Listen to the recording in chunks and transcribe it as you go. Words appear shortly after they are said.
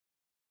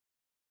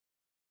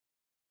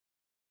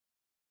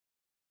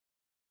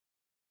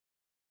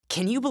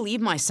Can you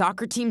believe my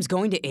soccer team's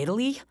going to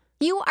Italy?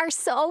 You are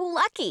so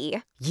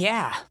lucky.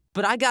 Yeah,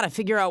 but I gotta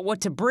figure out what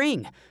to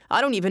bring.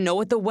 I don't even know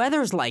what the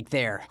weather's like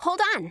there.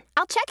 Hold on,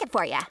 I'll check it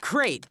for you.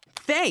 Great,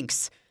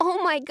 thanks.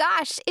 Oh my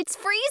gosh, it's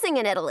freezing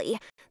in Italy.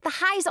 The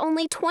high's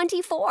only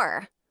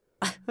 24.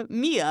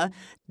 Mia,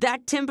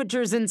 that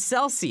temperature's in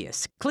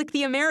Celsius. Click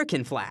the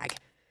American flag.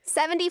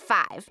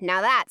 75.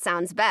 Now that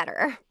sounds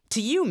better.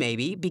 To you,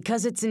 maybe,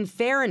 because it's in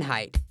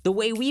Fahrenheit, the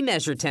way we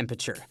measure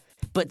temperature.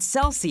 But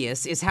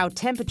Celsius is how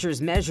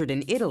temperature's measured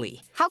in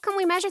Italy. How can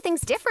we measure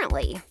things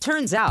differently?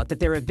 Turns out that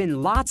there have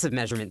been lots of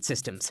measurement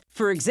systems.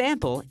 For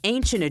example,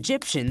 ancient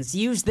Egyptians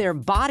used their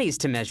bodies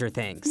to measure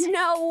things.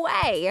 No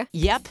way!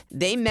 Yep,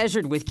 they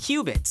measured with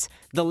cubits,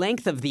 the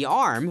length of the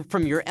arm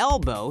from your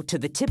elbow to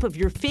the tip of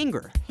your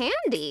finger.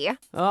 Handy.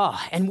 Oh,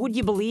 and would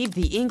you believe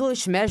the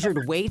English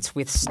measured weights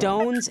with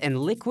stones and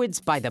liquids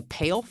by the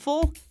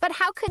pailful? But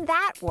how could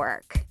that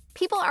work?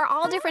 People are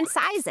all different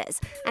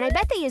sizes, and I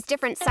bet they use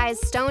different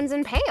sized stones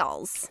and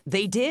pails.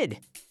 They did.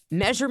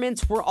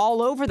 Measurements were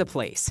all over the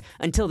place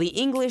until the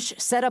English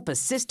set up a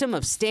system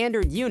of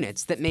standard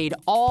units that made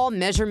all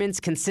measurements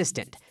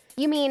consistent.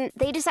 You mean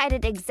they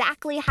decided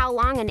exactly how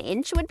long an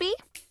inch would be?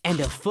 And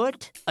a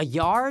foot, a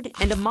yard,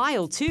 and a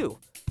mile, too.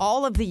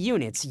 All of the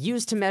units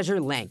used to measure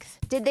length.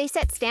 Did they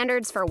set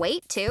standards for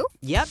weight, too?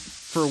 Yep.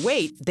 For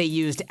weight, they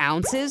used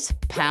ounces,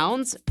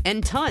 pounds,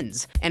 and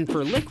tons. And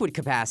for liquid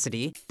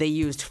capacity, they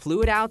used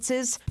fluid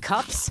ounces,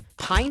 cups,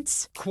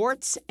 pints,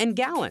 quarts, and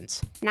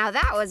gallons. Now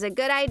that was a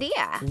good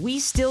idea. We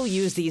still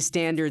use these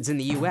standards in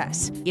the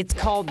US. It's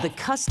called the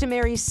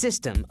customary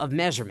system of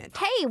measurement.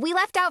 Hey, we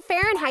left out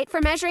Fahrenheit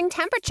for measuring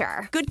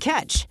temperature. Good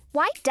catch.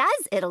 Why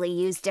does Italy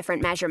use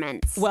different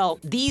measurements? Well,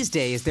 these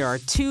days there are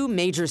two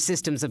major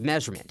systems of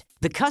measurement.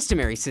 The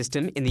customary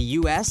system in the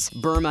US,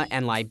 Burma,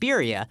 and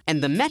Liberia,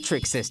 and the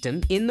metric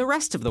system in the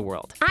rest of the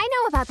world. I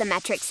know about the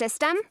metric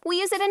system. We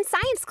use it in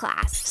science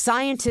class.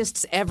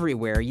 Scientists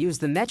everywhere use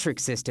the metric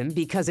system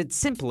because it's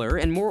simpler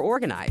and more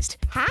organized.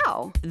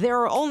 How? There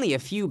are only a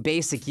few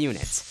basic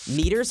units: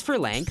 meters for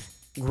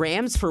length,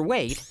 grams for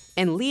weight,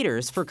 and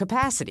liters for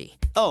capacity.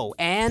 Oh,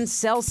 and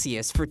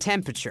Celsius for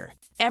temperature.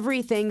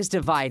 Everything's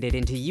divided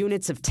into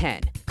units of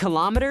 10,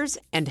 kilometers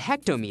and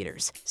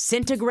hectometers,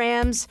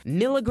 centigrams,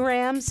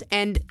 milligrams,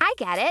 and… I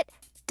get it.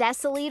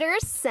 Deciliters,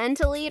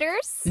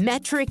 centiliters.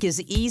 Metric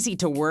is easy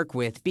to work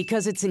with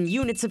because it's in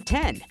units of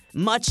 10.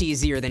 Much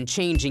easier than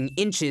changing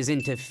inches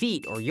into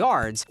feet or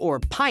yards, or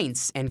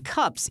pints and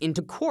cups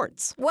into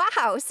quarts.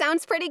 Wow,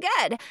 sounds pretty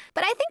good.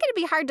 But I think it'd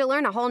be hard to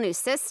learn a whole new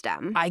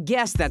system. I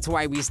guess that's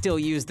why we still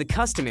use the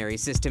customary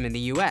system in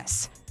the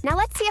US. Now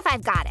let's see if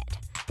I've got it.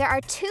 There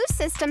are two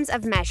systems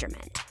of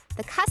measurement,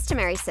 the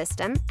customary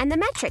system and the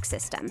metric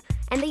system,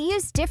 and they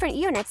use different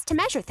units to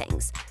measure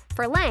things.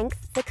 For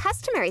length, the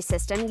customary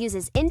system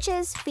uses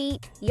inches,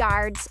 feet,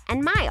 yards,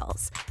 and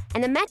miles,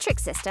 and the metric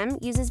system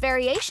uses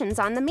variations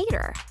on the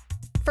meter.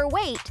 For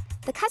weight,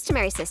 the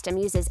customary system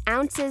uses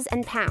ounces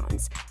and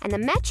pounds, and the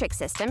metric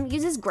system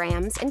uses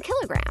grams and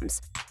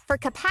kilograms. For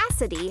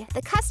capacity,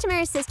 the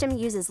customary system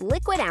uses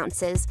liquid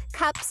ounces,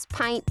 cups,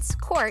 pints,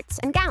 quarts,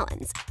 and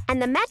gallons,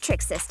 and the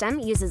metric system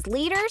uses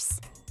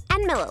liters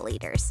and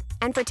milliliters.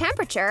 And for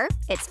temperature,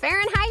 it's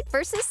Fahrenheit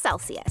versus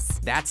Celsius.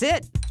 That's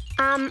it.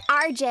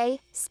 RJ,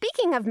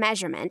 speaking of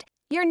measurement,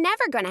 you're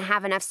never going to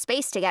have enough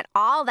space to get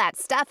all that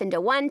stuff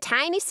into one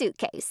tiny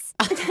suitcase.